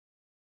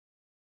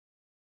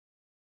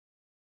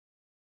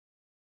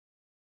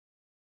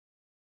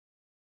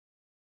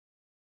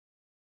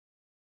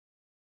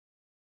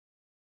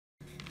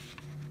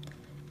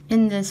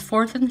In this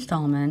fourth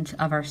installment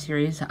of our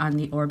series on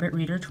the Orbit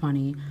Reader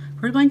 20,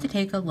 we're going to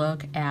take a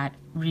look at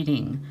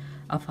reading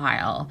a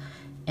file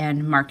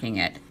and marking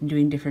it and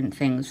doing different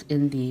things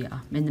in the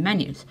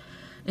menus.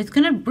 We're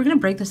gonna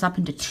break this up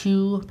into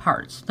two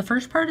parts. The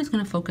first part is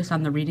going to focus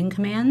on the reading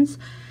commands,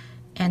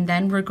 and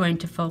then we're going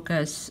to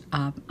focus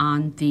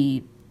on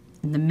the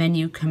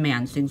menu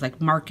commands, things like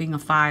marking a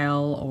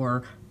file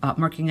or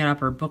marking it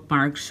up, or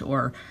bookmarks,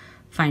 or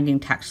finding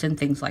text and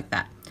things like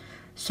that.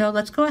 So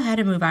let's go ahead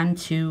and move on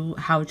to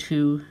how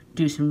to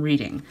do some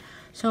reading.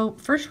 So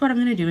first, what I'm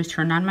going to do is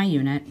turn on my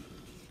unit,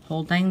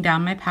 holding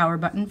down my power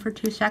button for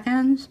 2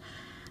 seconds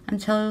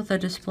until the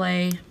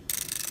display,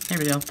 there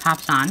we go,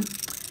 pops on.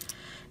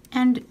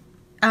 And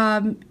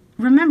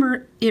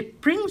remember,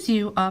 it brings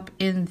you up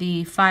in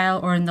the file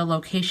or in the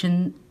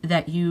location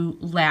that you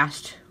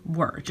last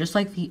were, just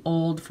like the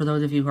old, for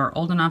those of you who are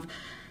old enough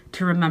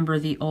to remember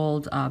the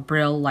old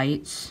Braille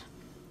lights.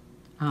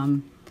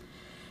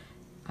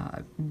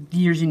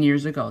 Years and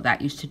years ago,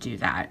 that used to do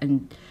that.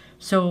 And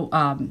so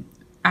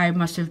I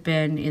must have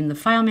been in the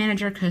file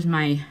manager, because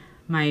my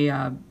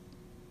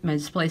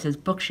display says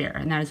Bookshare,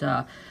 and that is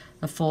a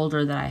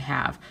folder that I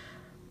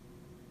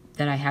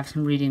have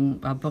some reading,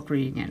 book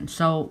reading in.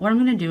 So what I'm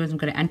going to do is I'm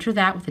going to enter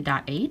that with a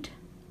 .8.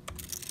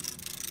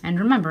 And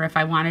remember, if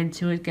I wanted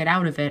to get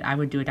out of it, I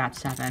would do a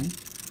 .7.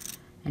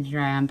 And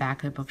here I am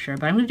back at Bookshare.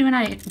 But I'm going to do an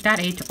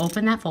 .8 to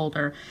open that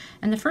folder.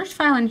 And the first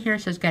file in here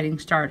says Getting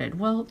Started.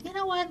 Well, you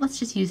know what? Let's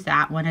just use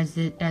that one as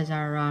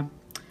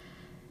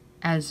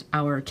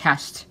our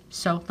test.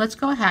 So let's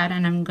go ahead,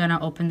 and I'm going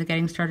to open the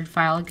Getting Started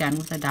file again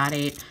with a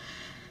 .8.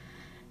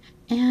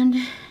 And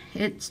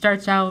it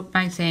starts out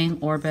by saying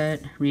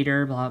Orbit,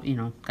 Reader, blah,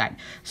 guide.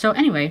 So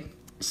anyway,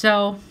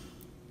 so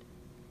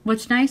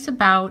what's nice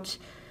about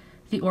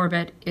the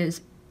Orbit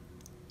is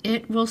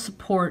it will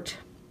support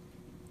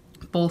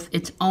both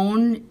its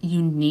own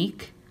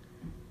unique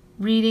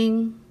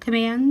reading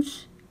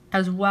commands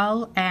as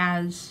well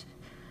as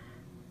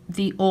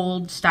the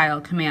old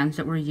style commands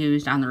that were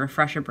used on the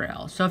refresher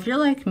Braille. So if you're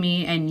like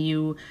me and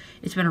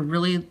it's been a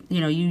really,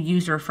 you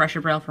use a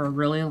refresher Braille for a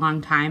really long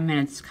time and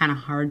it's kind of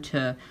hard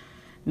to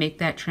make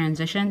that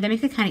transition, they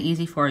make it kind of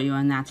easy for you,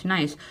 and that's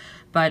nice.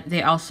 But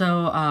they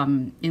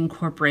also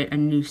incorporate a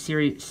new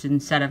series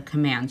and set of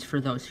commands for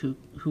those who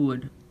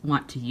would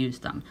want to use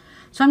them.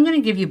 So I'm going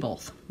to give you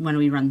both when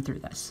we run through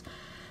this.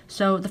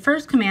 So the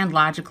first command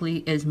logically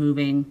is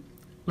moving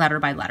letter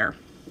by letter.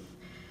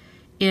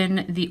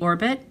 In the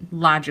Orbit,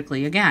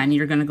 logically, again,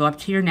 you're going to go up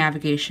to your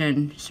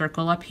navigation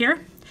circle up here,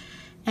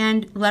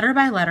 and letter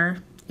by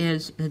letter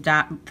is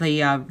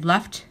the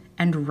left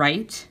and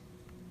right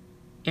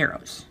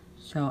arrows.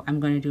 So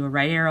I'm going to do a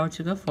right arrow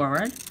to go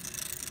forward,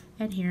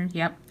 and here,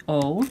 yep,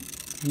 O,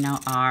 and now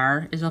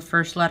R is the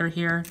first letter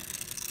here,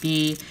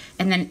 B,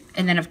 and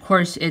then of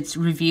course it's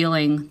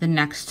revealing the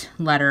next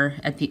letter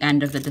at the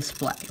end of the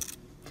display.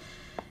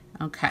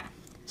 Okay,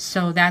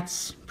 so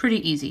that's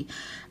pretty easy.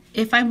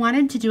 If I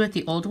wanted to do it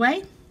the old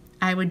way,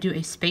 I would do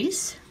a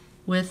space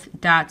with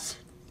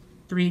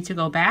 .3 to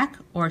go back,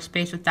 or a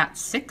space with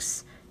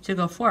 .6 to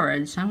go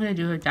forward. So I'm going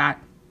to do a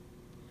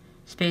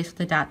space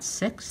with a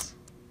 .6.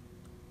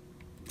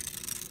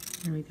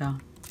 There we go.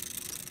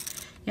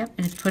 Yep,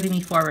 and it's putting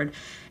me forward,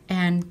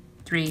 and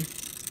 3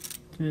 is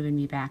moving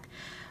me back.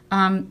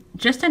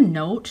 Just a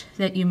note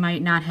that you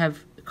might not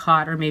have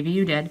caught, or maybe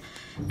you did,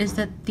 is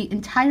that the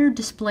entire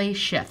display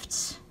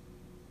shifts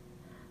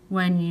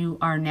when you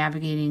are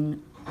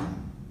navigating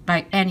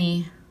by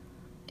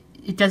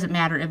it doesn't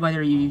matter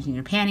whether you're using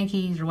your panning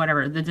keys or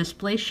whatever, the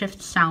display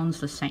shift sounds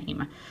the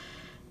same.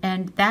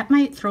 And that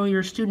might throw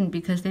your student,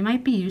 because they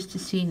might be used to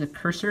seeing a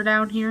cursor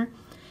down here.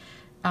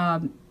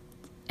 And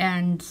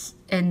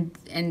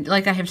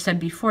like I have said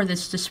before,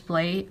 this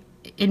display,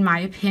 in my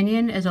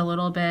opinion, is a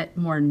little bit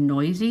more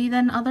noisy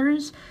than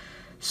others,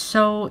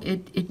 so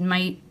it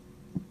might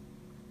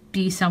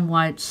be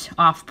somewhat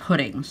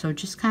off-putting. So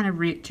just kind of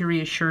to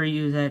reassure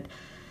you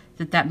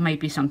that might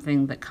be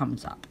something that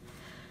comes up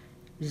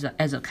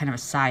as a kind of a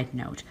side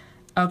note.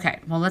 Okay,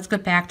 well, let's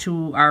get back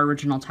to our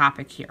original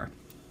topic here.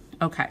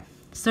 Okay,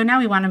 so now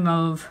we want to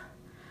move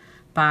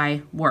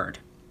by word.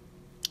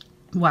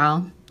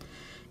 Well,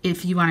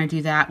 if you want to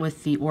do that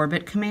with the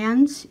Orbit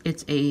commands,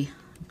 it's a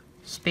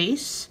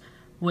space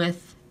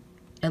with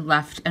a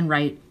left and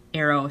right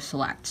arrow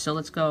select. So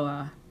let's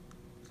go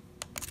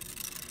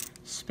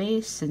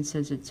space, and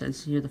it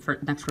says here the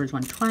next word is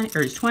 120,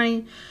 or is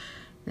 20.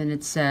 Then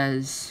it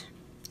says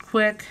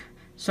quick.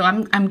 So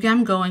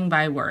I'm going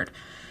by word,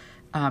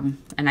 and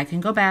I can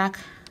go back,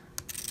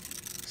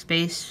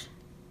 space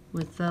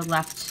with the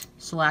left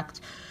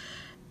select.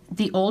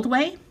 The old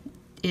way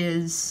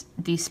is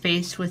the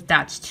space with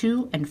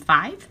 .2 and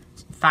 5.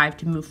 5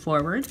 to move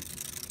forward,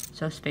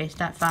 so space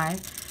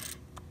 .5.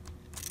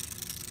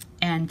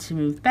 And to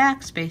move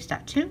back, space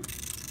 .2.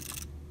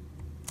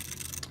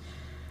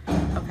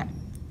 Okay,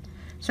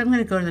 so I'm going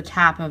to go to the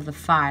top of the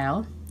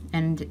file,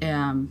 and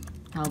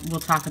we'll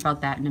talk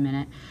about that in a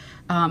minute.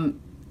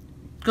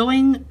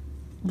 Going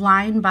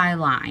line by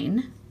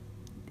line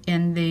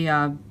in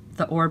the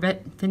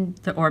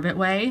the orbit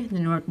way,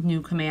 the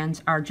new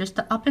commands are just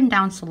the up and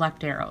down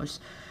select arrows.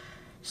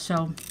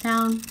 So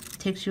down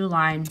takes you a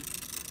line,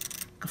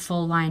 a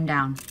full line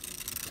down,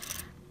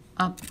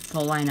 up,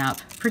 full line up,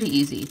 pretty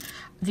easy.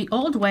 The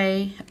old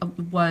way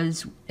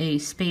was a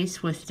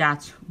space with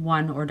dots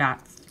 1 or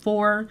dot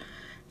 4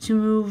 to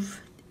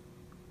move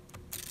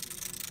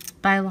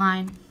by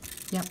line.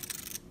 Yep.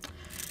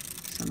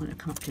 So I'm going to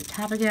come up to the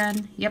tab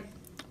again. Yep.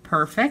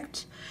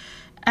 Perfect.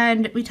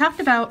 And we talked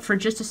about for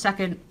just a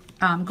second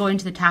going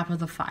to the top of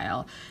the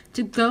file.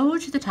 To go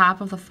to the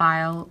top of the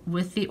file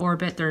with the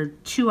orbit, there are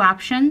two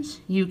options.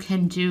 You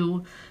can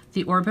do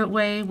the orbit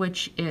way,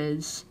 which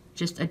is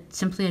just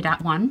simply a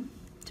dot 1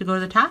 to go to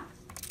the top,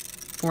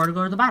 4 to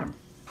go to the bottom.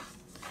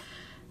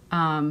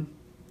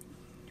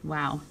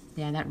 Wow.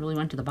 Yeah, that really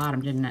went to the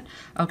bottom, didn't it?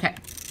 Okay.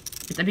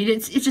 I mean,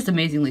 it's just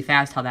amazingly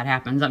fast how that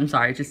happens. I'm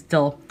sorry, it's just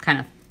still kind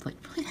of like,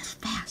 really, that's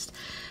fast.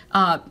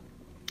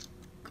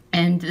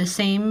 And the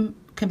same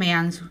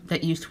commands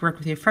that used to work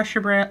with the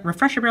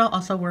refresher braille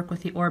also work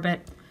with the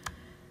orbit.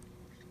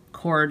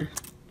 Chord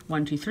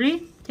 1, 2,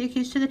 3 take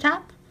you to the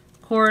top.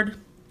 Chord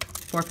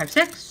 4, 5,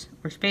 6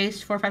 or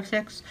space 4, 5,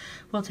 6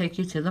 will take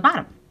you to the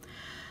bottom.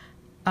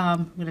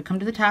 I'm going to come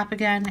to the top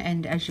again,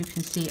 and as you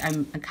can see,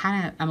 I'm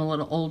a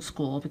little old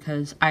school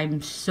because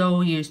I'm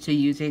so used to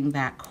using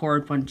that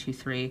chord 1, 2,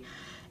 3,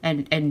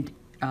 and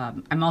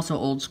I'm also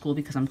old school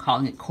because I'm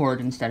calling it chord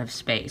instead of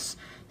space.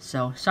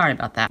 So sorry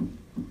about that.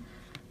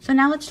 So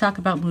now let's talk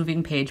about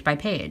moving page by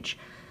page.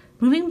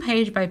 Moving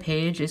page by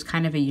page is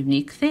kind of a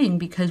unique thing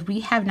because we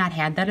have not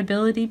had that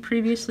ability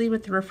previously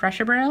with the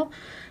refresher braille.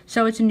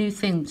 So it's a new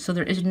thing. So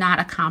there is not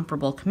a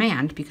comparable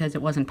command because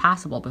it wasn't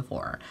possible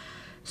before.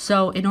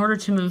 So in order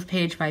to move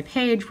page by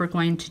page, we're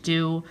going to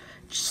do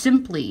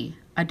simply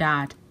a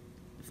dot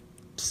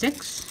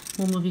 6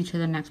 will move you to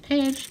the next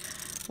page,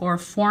 or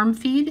form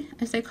feed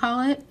as they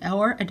call it,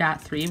 or a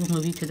dot 3 will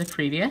move you to the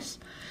previous.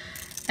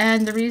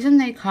 And the reason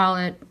they call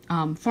it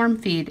form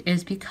feed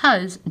is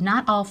because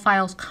not all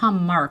files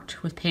come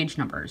marked with page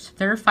numbers.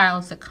 There are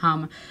files that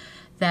come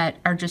that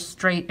are just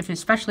straight,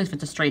 especially if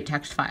it's a straight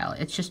text file.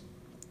 It's just,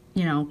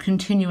 you know,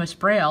 continuous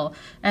braille,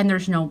 and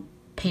there's no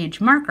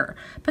page marker.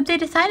 But they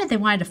decided they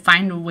wanted to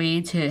find a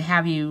way to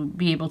have you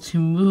be able to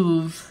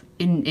move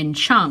in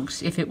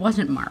chunks if it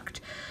wasn't marked.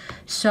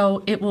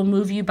 So it will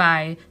move you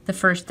by the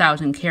first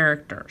 1,000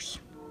 characters.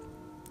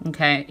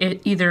 Okay,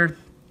 either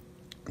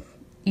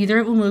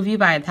it will move you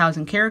by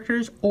 1,000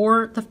 characters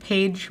or the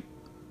page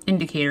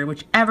indicator,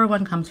 whichever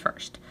one comes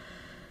first.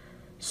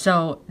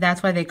 So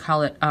that's why they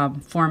call it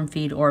form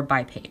feed or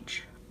by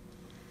page.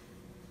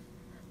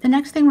 The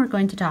next thing we're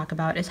going to talk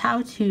about is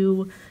how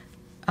to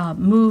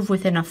move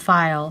within a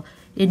file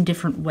in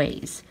different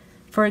ways.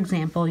 For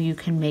example, you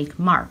can make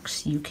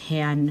marks. You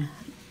can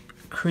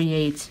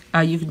create,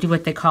 you can do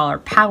what they call our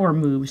power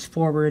moves,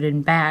 forward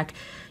and back.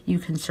 You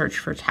can search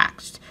for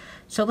text.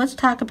 So let's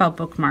talk about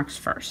bookmarks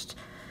first.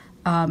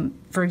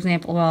 For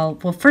example,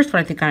 well, first what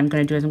I think I'm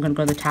going to do is I'm going to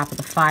go to the top of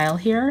the file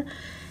here,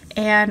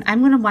 and I'm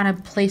going to want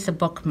to place a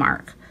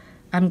bookmark.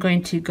 I'm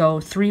going to go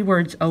 3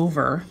 words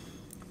over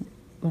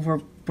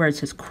where it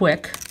says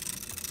quick,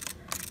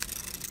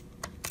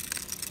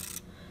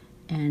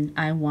 and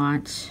I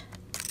want,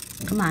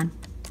 come on,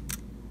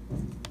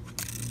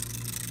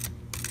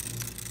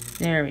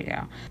 there we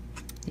go.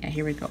 Yeah,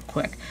 here we go,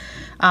 quick.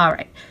 All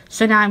right,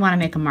 so now I want to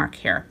make a mark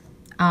here.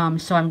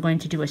 So I'm going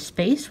to do a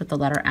space with the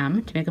letter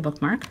M to make a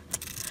bookmark.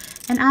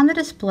 And on the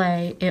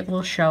display, it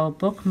will show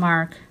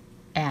bookmark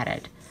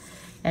added.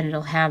 And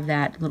it'll have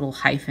that little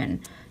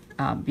hyphen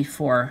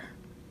before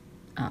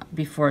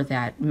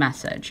that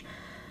message.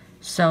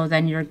 So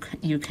then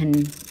you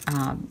can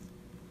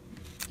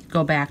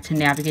go back to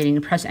navigating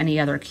and press any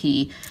other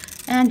key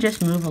and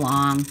just move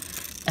along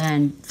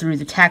and through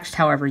the text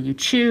however you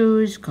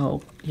choose,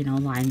 go, you know,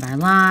 line by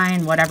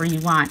line, whatever you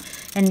want.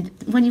 And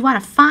when you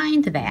want to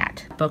find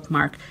that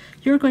bookmark,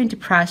 you're going to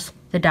press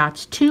the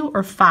dots 2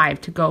 or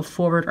 5 to go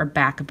forward or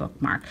back a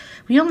bookmark.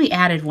 We only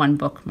added 1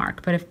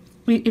 bookmark, but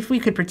if we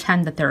could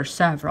pretend that there are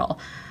several,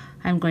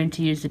 I'm going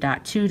to use the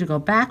dot 2 to go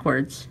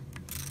backwards.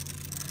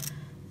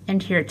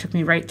 And here it took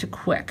me right to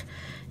quick.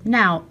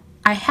 Now,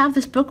 I have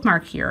this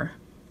bookmark here,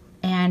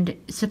 and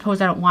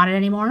suppose I don't want it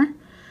anymore.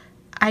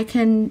 I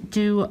can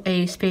do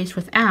a space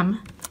with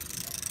M,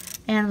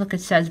 and look,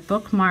 it says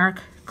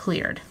bookmark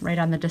cleared right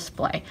on the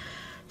display.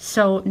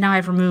 So now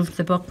I've removed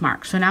the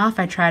bookmark. So now if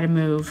I try to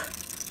move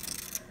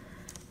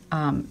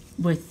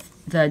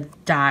with the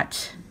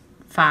dot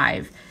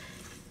 5,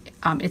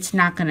 it's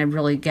not going to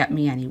really get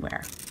me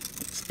anywhere.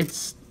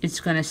 It's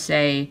going to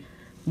say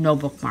no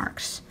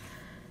bookmarks.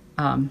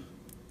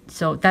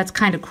 So that's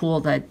kind of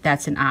cool that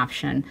that's an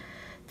option,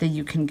 that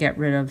you can get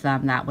rid of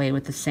them that way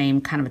with the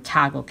same kind of a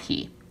toggle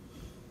key.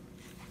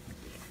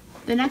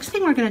 The next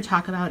thing we're going to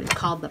talk about is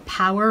called the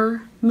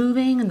power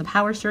moving and the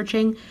power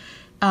searching.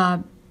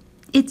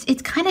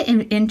 It's kind of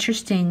an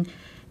interesting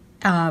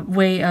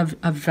way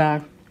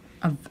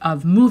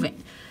of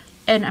moving,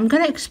 and I'm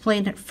going to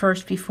explain it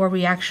first before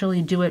we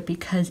actually do it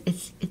because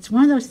it's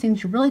one of those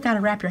things you really got to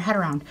wrap your head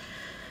around.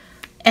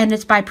 and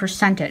it's by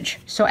percentage.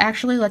 So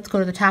actually, let's go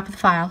to the top of the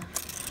file.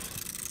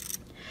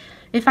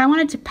 If I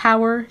wanted to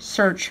power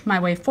search my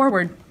way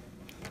forward,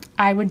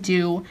 I would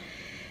do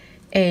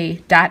a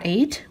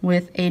 .8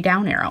 with a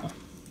down arrow.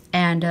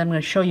 And I'm going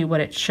to show you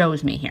what it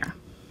shows me here.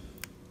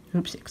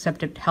 Oops,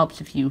 except it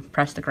helps if you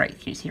press the right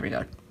keys. Here we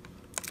go.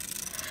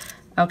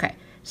 Okay,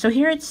 so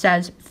here it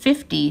says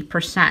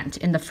 50%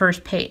 in the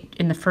first page,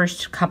 in the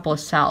first couple of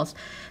cells.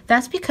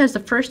 That's because the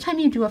first time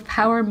you do a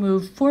power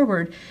move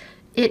forward,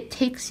 it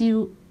takes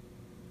you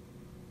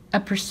a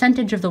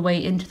percentage of the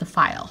way into the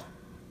file.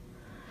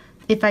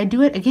 If I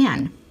do it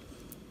again,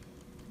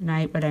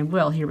 but I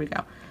will, here we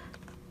go.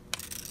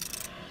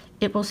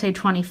 It will say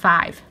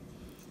 25,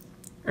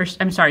 or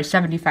I'm sorry,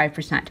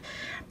 75%,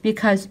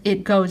 because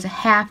it goes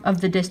half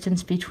of the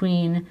distance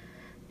between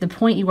the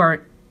point you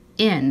are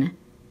in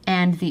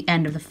and the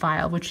end of the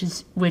file, which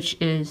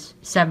is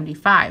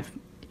 75,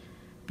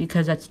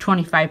 because that's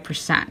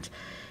 25%.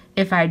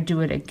 If I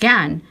do it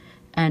again,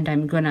 and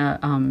I'm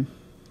gonna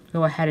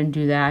go ahead and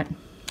do that,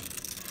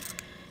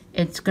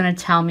 it's gonna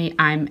tell me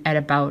I'm at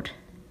about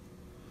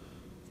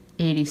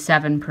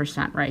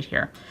 87% right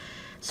here.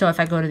 So if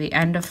I go to the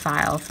end of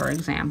file, for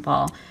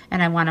example,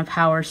 and I want to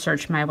power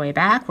search my way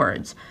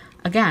backwards,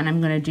 again, I'm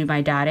going to do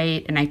my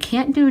 .8, and I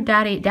can't do a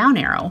 .8 down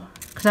arrow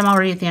because I'm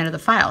already at the end of the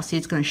file. See,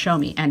 it's going to show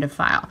me end of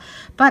file.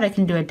 But I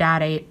can do a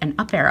 .8 and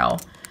up arrow,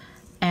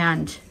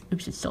 and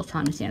oops, it's still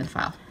telling me it's the end of the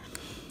file.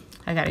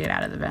 I got to get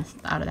out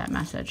of that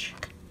message.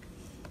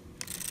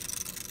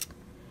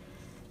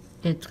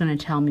 It's going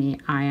to tell me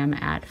I am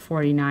at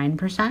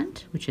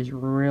 49%, which is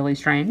really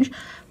strange.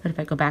 But if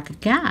I go back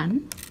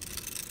again,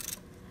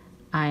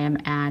 I am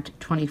at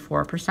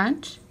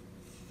 24%.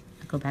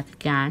 I go back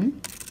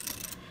again,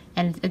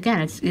 and again,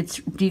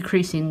 it's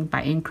decreasing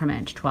by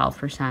increment,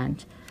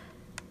 12%,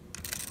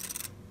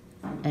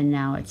 and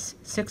now it's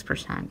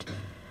 6%.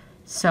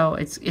 So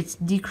it's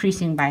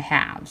decreasing by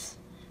halves.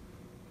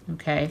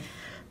 Okay,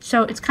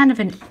 so it's kind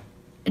of a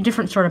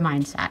different sort of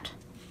mindset.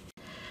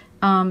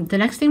 The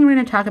next thing we're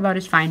going to talk about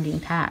is finding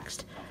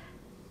text.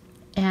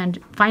 And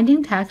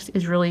finding text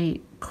is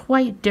really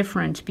quite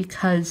different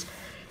because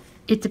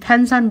it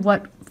depends on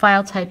what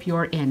file type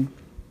you're in.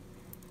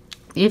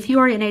 If you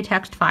are in a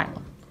text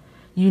file,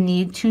 you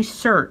need to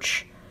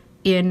search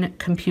in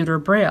computer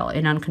braille,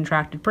 in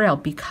uncontracted braille,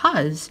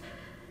 because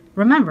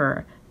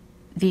remember,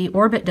 the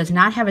Orbit does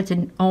not have its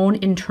own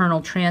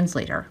internal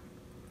translator.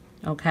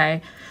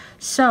 Okay,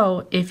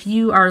 so if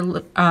you are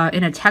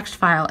in a text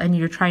file and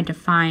you're trying to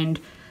find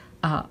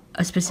a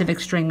specific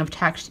string of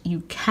text,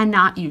 you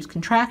cannot use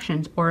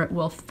contractions, or it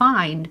will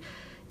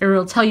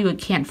tell you it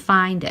can't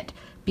find it,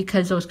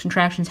 because those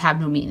contractions have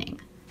no meaning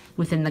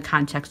within the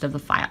context of the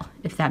file,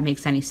 if that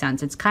makes any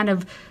sense. It's kind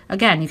of,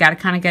 again, you got to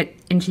kind of get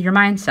into your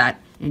mindset,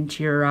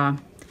 into your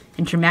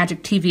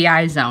magic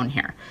TVI zone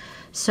here.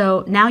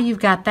 So now you've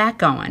got that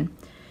going.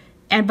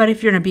 But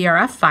if you're in a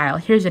BRF file,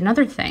 here's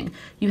another thing.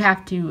 You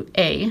have to,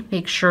 A,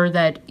 make sure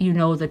that you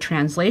know the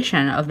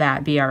translation of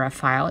that BRF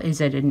file. Is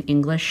it in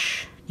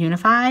English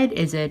Unified?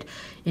 Is it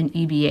in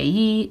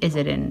EBAE? Is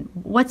it in,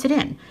 what's it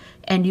in?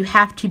 And you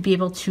have to be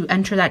able to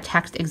enter that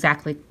text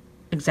exactly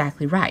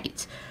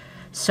right.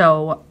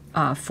 So,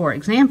 for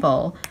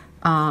example,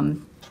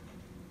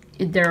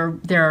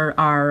 there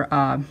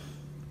are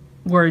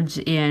words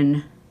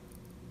in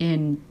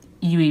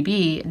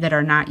UEB that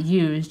are not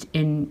used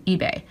in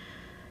eBay,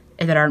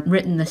 that aren't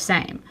written the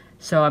same.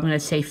 So I'm going to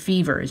say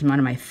fever is one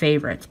of my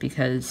favorites,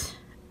 because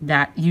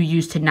that you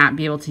used to not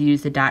be able to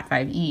use the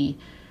 .5e.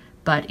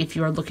 But if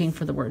you're looking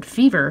for the word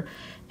fever,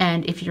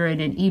 and if you're in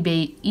an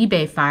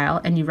eBay file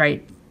and you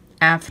write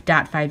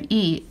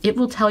f.5e, it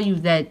will tell you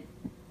that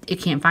it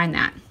can't find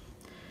that,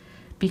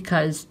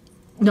 because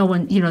no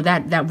one,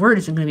 that word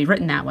isn't going to be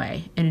written that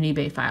way in an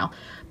eBay file.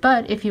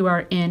 But if you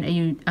are in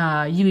a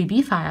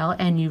UEB file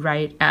and you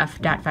write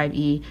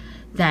f.5e,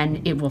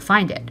 then it will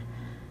find it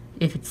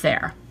if it's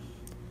there.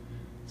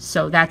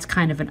 So that's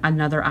kind of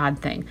another odd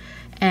thing.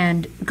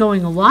 And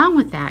going along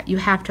with that, you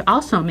have to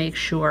also make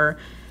sure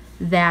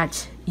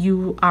that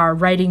you are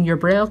writing your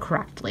Braille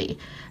correctly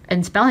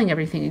and spelling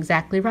everything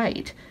exactly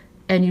right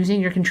and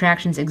using your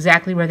contractions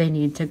exactly where they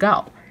need to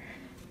go.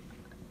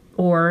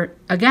 Or,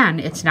 again,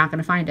 it's not going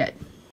to find it.